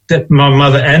my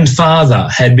mother and father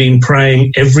had been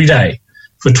praying every day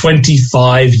for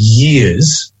 25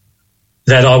 years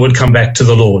that I would come back to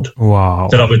the Lord. Wow.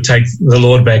 That I would take the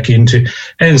Lord back into.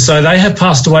 And so they have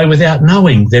passed away without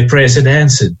knowing their prayers had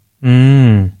answered.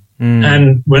 And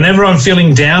whenever I'm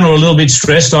feeling down or a little bit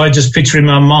stressed, I just picture in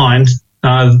my mind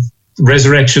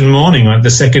resurrection morning, like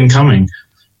the second coming.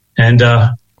 And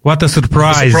what a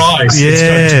surprise.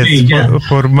 Yes,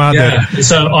 for mother. Yeah.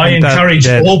 So I encourage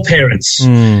all parents,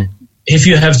 if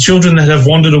you have children that have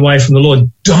wandered away from the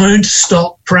Lord, don't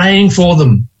stop praying for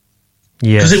them.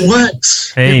 Yes. Because it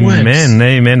works.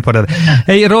 Amen for that. Yeah.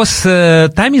 Hey, Ross,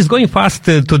 time is going fast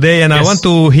today, and I want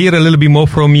to hear a little bit more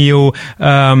from you.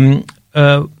 I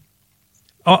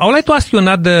would like to ask you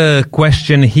another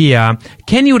question here.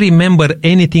 Can you remember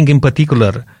anything in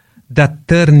particular that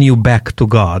turned you back to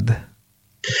God?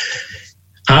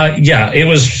 It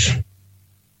was...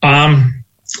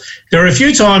 there are a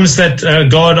few times that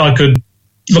God, I could...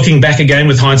 Looking back again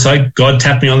with hindsight, God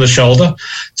tapped me on the shoulder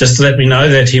just to let me know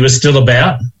that he was still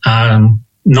about. 9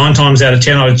 times out of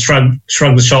 10, I would shrug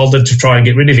the shoulder to try and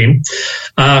get rid of him.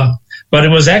 But it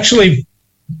was actually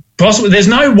possible. There's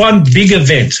no one big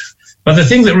event, but the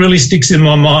thing that really sticks in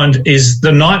my mind is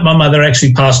the night my mother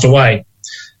actually passed away.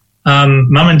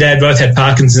 Mum and Dad both had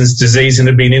Parkinson's disease and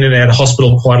had been in and out of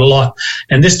hospital quite a lot.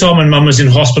 And this time when Mum was in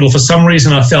hospital, for some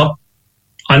reason I felt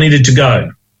I needed to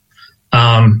go.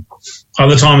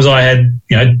 Other times I had,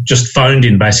 just phoned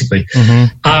in basically.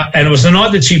 Mm-hmm. And it was the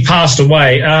night that she passed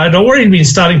away. I'd already been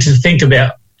starting to think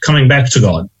about coming back to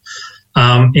God.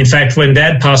 In fact, when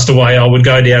Dad passed away, I would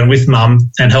go down with Mum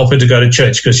and help her to go to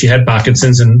church because she had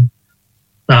Parkinson's and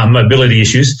mobility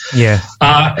issues. Yeah.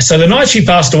 So the night she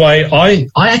passed away, I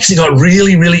actually got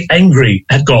really, really angry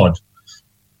at God.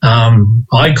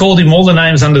 I called him all the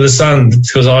names under the sun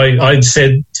because I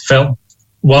felt,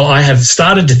 well, I have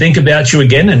started to think about you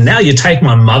again, and now you take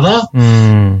my mother.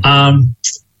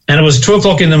 And it was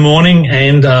 2:00 in the morning,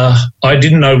 and I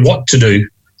didn't know what to do.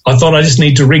 I thought I just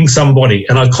need to ring somebody,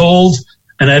 and I called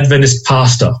an Adventist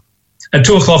pastor at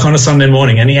 2:00 on a Sunday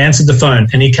morning, and he answered the phone,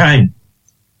 and he came.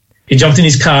 He jumped in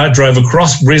his car, drove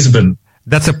across Brisbane.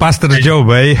 That's a pastor's job,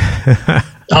 eh?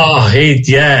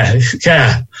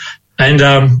 Yeah. And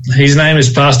his name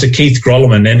is Pastor Keith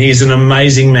Grolleman, and he's an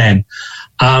amazing man.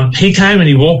 He came and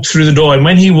he walked through the door, and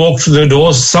when he walked through the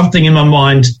door, something in my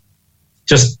mind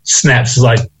just snaps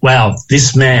like, wow,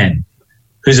 this man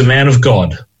who's a man of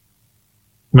God,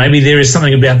 maybe there is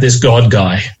something about this God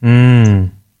guy.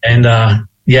 And,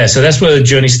 so that's where the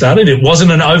journey started. It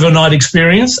wasn't an overnight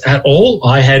experience at all.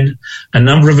 I had a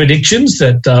number of addictions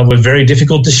that were very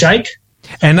difficult to shake.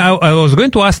 And I was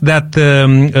going to ask that,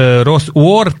 Ross,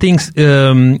 were things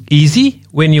easy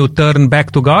when you turned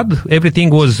back to God? Everything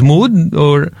was smooth,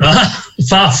 or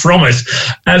far from it?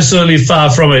 Absolutely far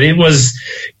from it. It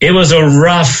was a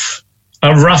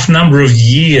rough number of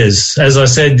years. As I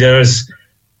said, there was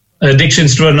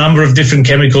addictions to a number of different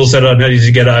chemicals that I needed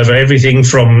to get over. Everything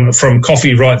from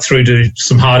coffee right through to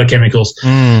some harder chemicals.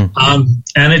 And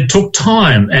it took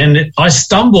time. And I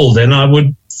stumbled, and I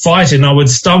would fight, and I would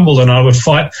stumble, and I would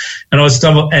fight, and I would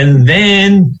stumble. And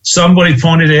then somebody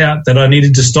pointed out that I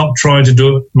needed to stop trying to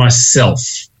do it myself.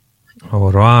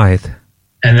 All right.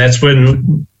 And that's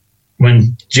when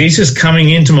Jesus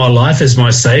coming into my life as my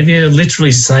Savior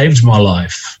literally saved my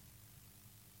life,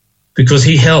 because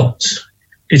he helped.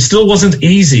 It still wasn't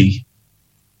easy,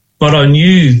 but I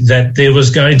knew that there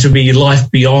was going to be life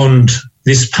beyond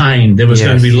this pain. There was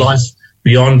going to be life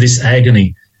beyond this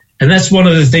agony. And that's one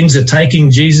of the things that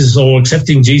taking Jesus or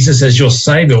accepting Jesus as your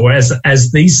Savior or as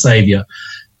the Savior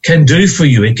can do for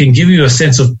you. It can give you a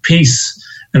sense of peace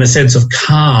and a sense of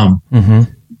calm,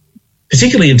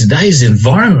 particularly in today's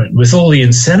environment with all the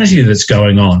insanity that's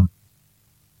going on.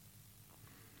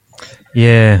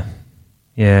 Yeah.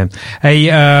 Yeah. Hey,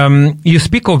 you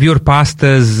speak of your past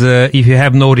as if you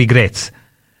have no regrets.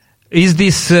 Is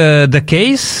this the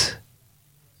case?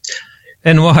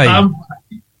 And why?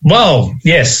 Well,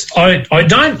 yes. I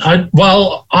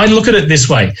look at it this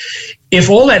way. If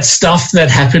all that stuff that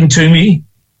happened to me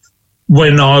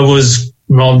when I was,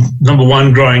 number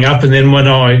one, growing up, and then when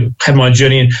I had my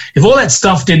journey, if all that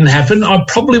stuff didn't happen, I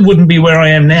probably wouldn't be where I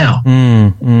am now.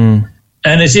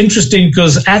 And it's interesting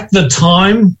because at the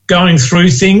time, going through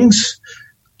things,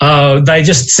 they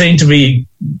just seemed to be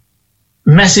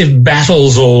massive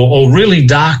battles or really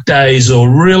dark days or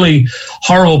really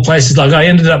horrible places. Like I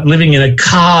ended up living in a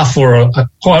car for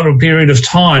quite a period of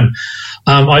time.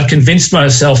 I'd convinced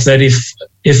myself that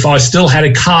if I still had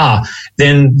a car,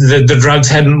 then the drugs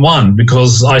hadn't won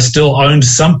because I still owned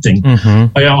something.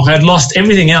 I had lost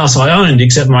everything else I owned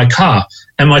except my car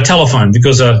and my telephone,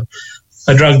 because a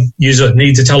drug user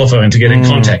needs a telephone to get in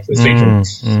contact with people.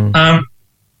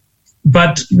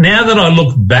 But now that I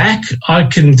look back, I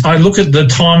look at the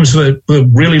times that were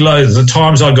really low, the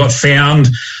times I got found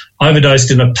overdosed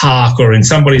in a park or in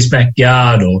somebody's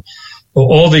backyard, or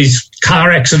all these car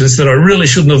accidents that I really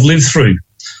shouldn't have lived through.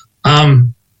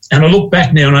 And I look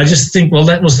back now and I just think, well,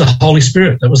 that was the Holy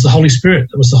Spirit. That was the Holy Spirit.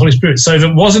 That was the Holy Spirit. So if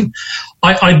it wasn't,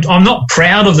 I'm not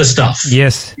proud of the stuff.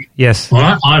 Yes.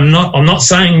 Right? I'm not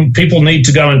saying people need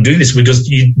to go and do this, because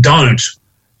you don't.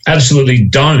 Absolutely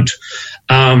don't.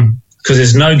 Because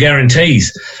there's no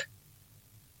guarantees.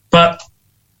 But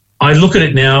I look at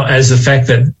it now as the fact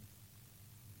that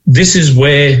this is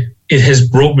where it has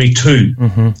brought me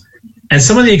to. And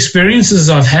some of the experiences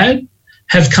I've had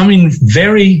have come in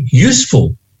very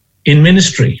useful in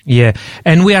ministry. Yeah,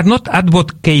 and we are not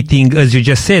advocating, as you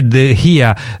just said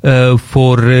here,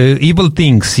 for evil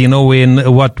things, in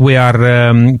what we are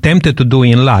tempted to do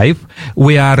in life.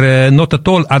 We are not at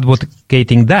all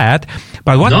advocating that.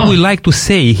 But what we like to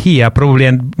say here, probably,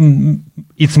 and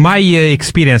it's my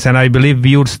experience, and I believe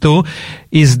yours too,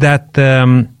 is that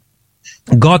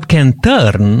God can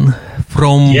turn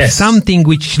from something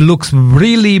which looks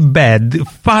really bad,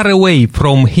 far away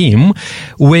from Him.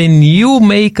 When you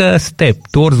make a step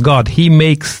towards God, He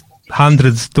makes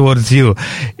hundreds towards you.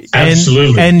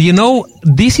 Absolutely. And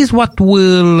this is what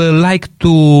we'll like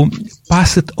to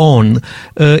pass it on,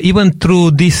 even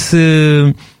through this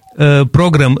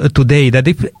program today, that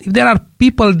if there are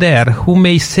people there who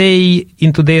may say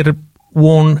into their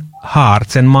own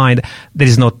hearts and mind, there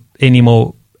is not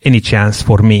anymore any chance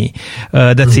for me.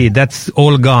 That's it. That's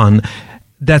all gone.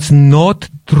 That's not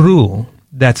true.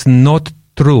 That's not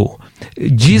true.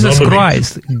 Jesus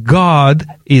Christ, God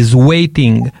is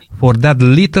waiting for that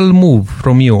little move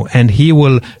from you, and He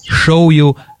will show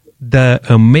you the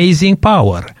amazing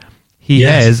power He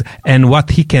has and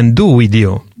what He can do with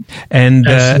you. And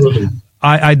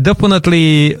I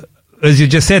definitely, as you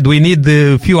just said, we need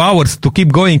a few hours to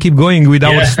keep going with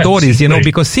our stories,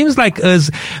 because seems like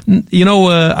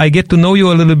I get to know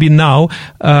you a little bit now.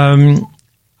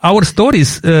 Our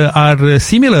stories are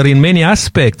similar in many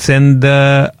aspects, and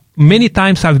many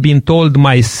times I've been told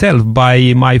myself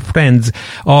by my friends,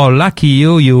 "Oh, lucky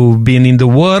you! You've been in the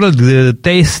world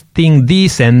tasting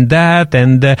this and that,"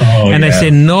 and I say,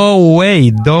 "No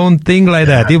way! Don't think like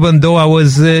that." Even though I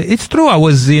was, it's true, I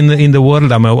was in the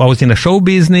world. I was in a show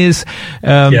business.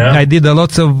 I did a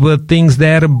lots of things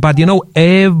there. But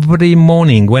every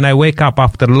morning when I wake up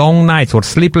after long nights or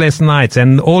sleepless nights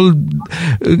and all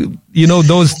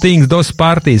those things, those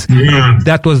parties.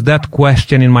 That was that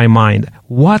question in my mind.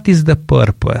 What is the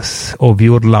purpose of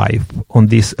your life on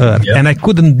this earth? And I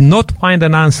could not find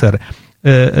an answer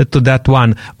to that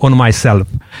one on myself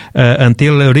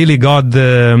until really God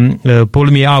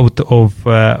pulled me out of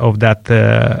that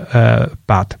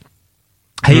path.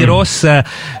 Hey, Ross,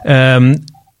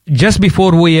 just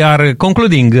before we are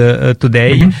concluding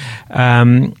today,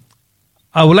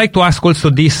 I would like to ask also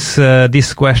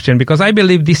this question, because I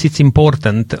believe this is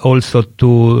important also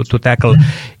to tackle.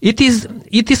 It is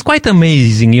quite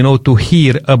amazing, to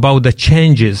hear about the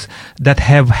changes that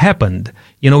have happened,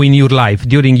 in your life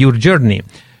during your journey.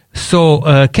 So,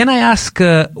 can I ask,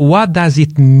 what does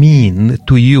it mean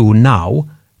to you now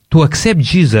to accept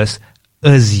Jesus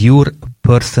as your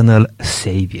personal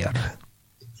Savior?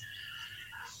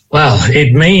 Well,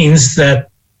 it means that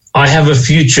I have a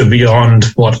future beyond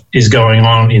what is going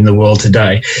on in the world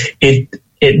today.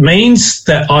 It means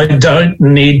that I don't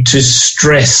need to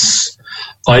stress.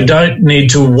 I don't need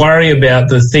to worry about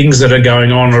the things that are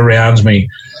going on around me.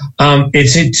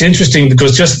 It's interesting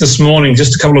because just this morning,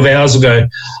 just a couple of hours ago,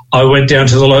 I went down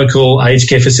to the local aged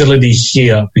care facility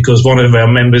here because one of our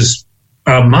members'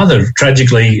 mother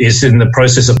tragically is in the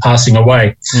process of passing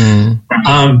away.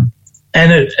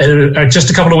 And just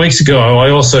a couple of weeks ago,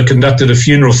 I also conducted a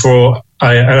funeral for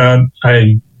a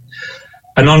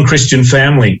non-Christian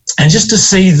family. And just to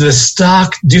see the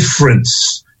stark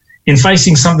difference in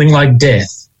facing something like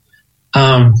death,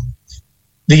 the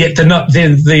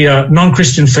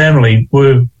non-Christian family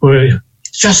were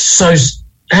just so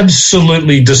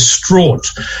absolutely distraught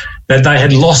that they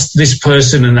had lost this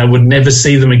person and they would never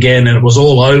see them again, and it was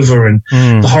all over. And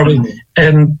the horrible.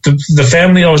 And the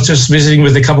family I was just visiting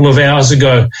with a couple of hours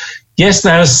ago, yes,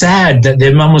 they are sad that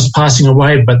their mum was passing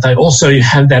away, but they also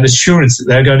have that assurance that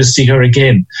they're going to see her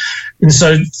again. And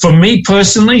so for me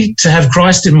personally, to have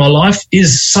Christ in my life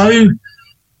is so,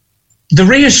 the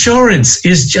reassurance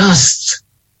is just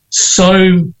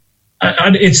so,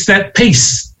 it's that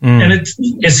peace. And it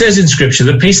says in Scripture,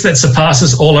 the peace that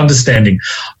surpasses all understanding.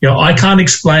 I can't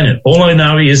explain it. All I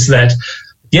know is that,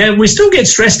 we still get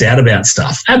stressed out about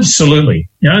stuff. Absolutely.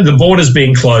 The borders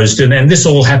being closed and this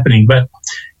all happening, but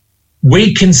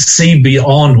we can see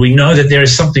beyond. We know that there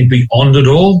is something beyond it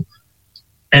all,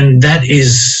 and that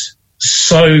is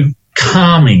so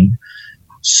calming,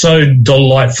 so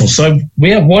delightful. So,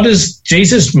 what does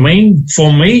Jesus mean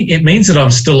for me? It means that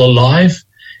I'm still alive.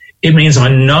 It means I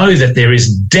know that there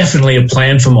is definitely a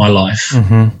plan for my life.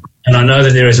 And I know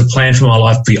that there is a plan for my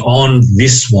life beyond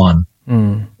this one.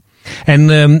 And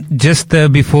just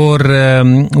before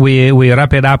we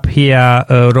wrap it up here,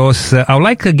 Ross, I would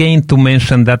like again to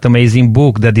mention that amazing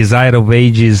book, The Desire of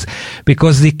Ages,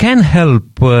 because it can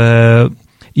help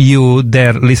you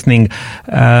there listening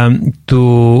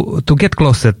to get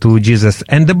closer to Jesus.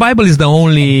 And the Bible is the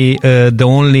only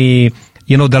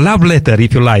the love letter,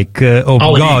 if you like, of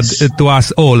God to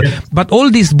us all. Yeah. But all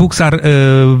these books are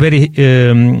very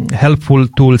helpful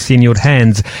tools in your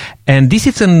hands. And this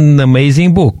is an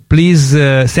amazing book. Please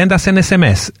send us an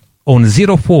SMS on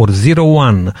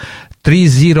 0401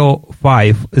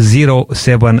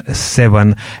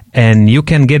 305-077, and you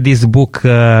can get this book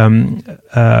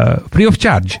free of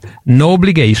charge, no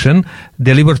obligation,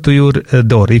 delivered to your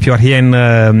door. If you are here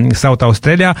in South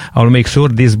Australia, I'll make sure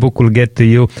this book will get to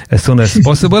you as soon as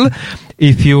possible.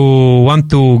 If you want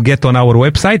to get on our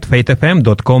website,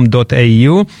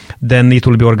 faithfm.com.au, then it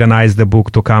will be organized, the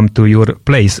book, to come to your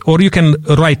place. Or you can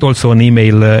write also an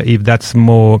email if that's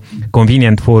more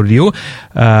convenient for you.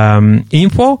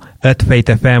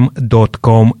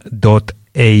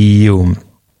 info@faithfm.com.au.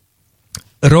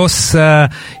 Ross,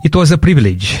 it was a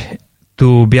privilege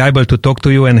to be able to talk to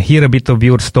you and hear a bit of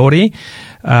your story.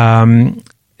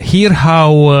 Hear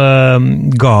how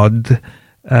God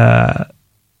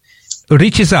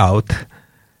reaches out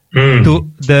to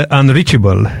the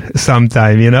unreachable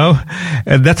sometime,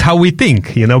 that's how we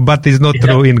think, but it's not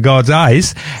true in God's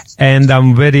eyes. And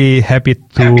I'm very happy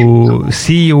to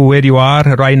see you where you are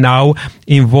right now,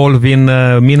 involved in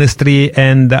ministry.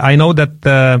 And I know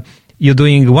that you're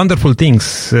doing wonderful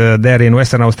things there in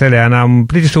Western Australia, and I'm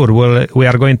pretty sure we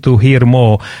are going to hear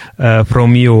more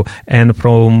from you and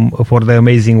for the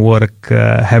amazing work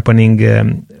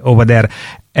happening over there.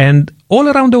 And all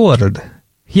around the world,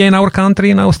 here in our country,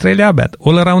 in Australia, but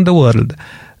all around the world,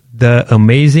 the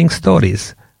amazing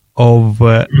stories of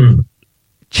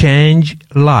changed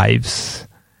lives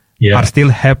are still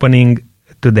happening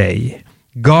today.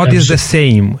 God is the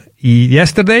same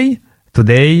yesterday,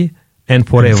 today, and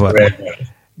forever.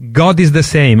 God is the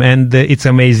same, and it's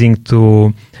amazing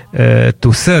to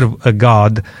serve a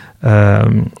God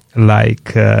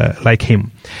like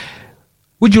Him.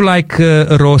 Would you like,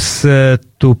 Ross,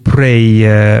 to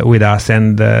pray with us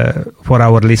and for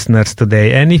our listeners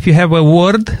today? And if you have a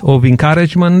word of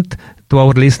encouragement to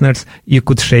our listeners, you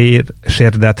could share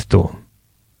that too.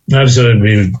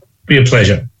 Absolutely. It would be a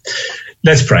pleasure.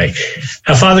 Let's pray.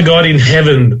 Our Father God in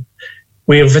heaven,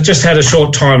 we have just had a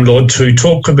short time, Lord, to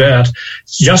talk about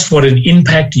just what an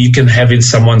impact you can have in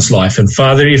someone's life. And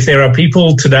Father, if there are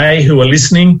people today who are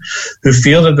listening who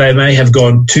feel that they may have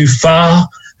gone too far,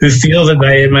 who feel that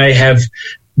they may have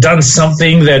done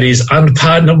something that is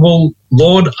unpardonable,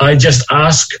 Lord, I just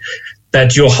ask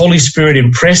that your Holy Spirit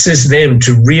impresses them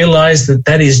to realize that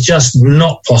that is just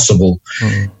not possible.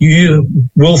 You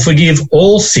will forgive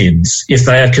all sins if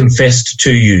they are confessed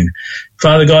to you.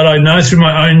 Father God, I know through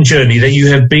my own journey that you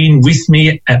have been with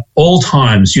me at all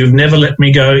times. You've never let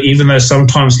me go, even though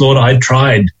sometimes, Lord, I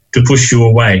tried to push you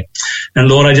away. And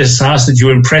Lord, I just ask that you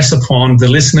impress upon the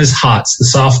listeners' hearts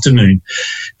this afternoon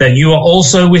that you are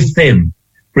also with them,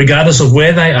 regardless of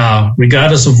where they are,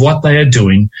 regardless of what they are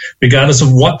doing, regardless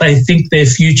of what they think their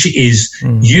future is.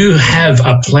 You have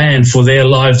a plan for their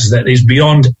lives that is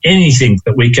beyond anything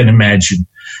that we can imagine.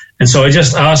 And so I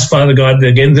just ask, Father God,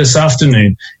 again this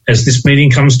afternoon, as this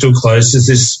meeting comes to a close, as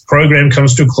this program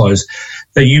comes to a close,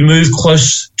 that you move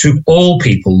close to all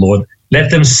people, Lord.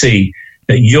 Let them see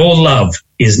that your love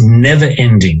is never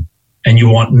ending and you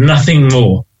want nothing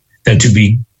more than to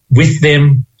be with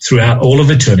them throughout all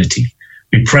of eternity.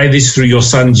 We pray this through your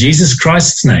Son, Jesus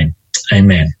Christ's name.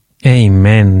 Amen.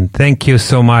 Amen. Thank you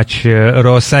so much,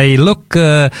 Ross. Look,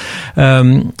 our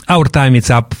time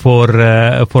is up for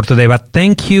today, but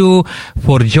thank you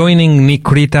for joining Nick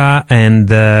Rita and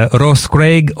Ross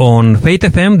Craig on Faith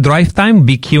FM Drive Time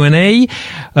Big Q&A.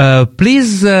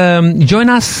 Please join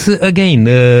us again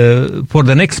for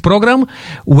the next program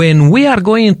when we are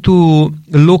going to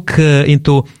look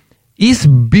into, is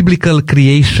biblical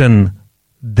creation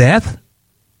death?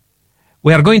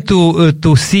 We are going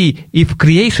to see if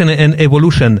creation and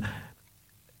evolution,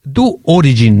 do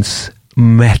origins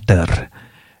matter?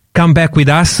 Come back with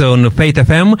us on Faith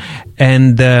FM,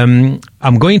 and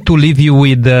I'm going to leave you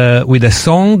with a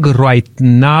song right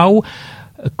now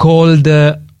called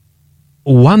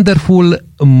Wonderful,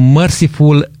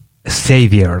 Merciful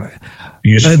Savior.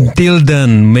 Beautiful. Until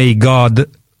then, may God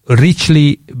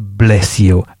richly bless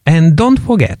you. And don't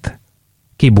forget,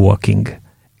 keep walking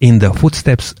in the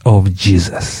footsteps of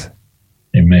Jesus.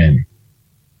 Amen.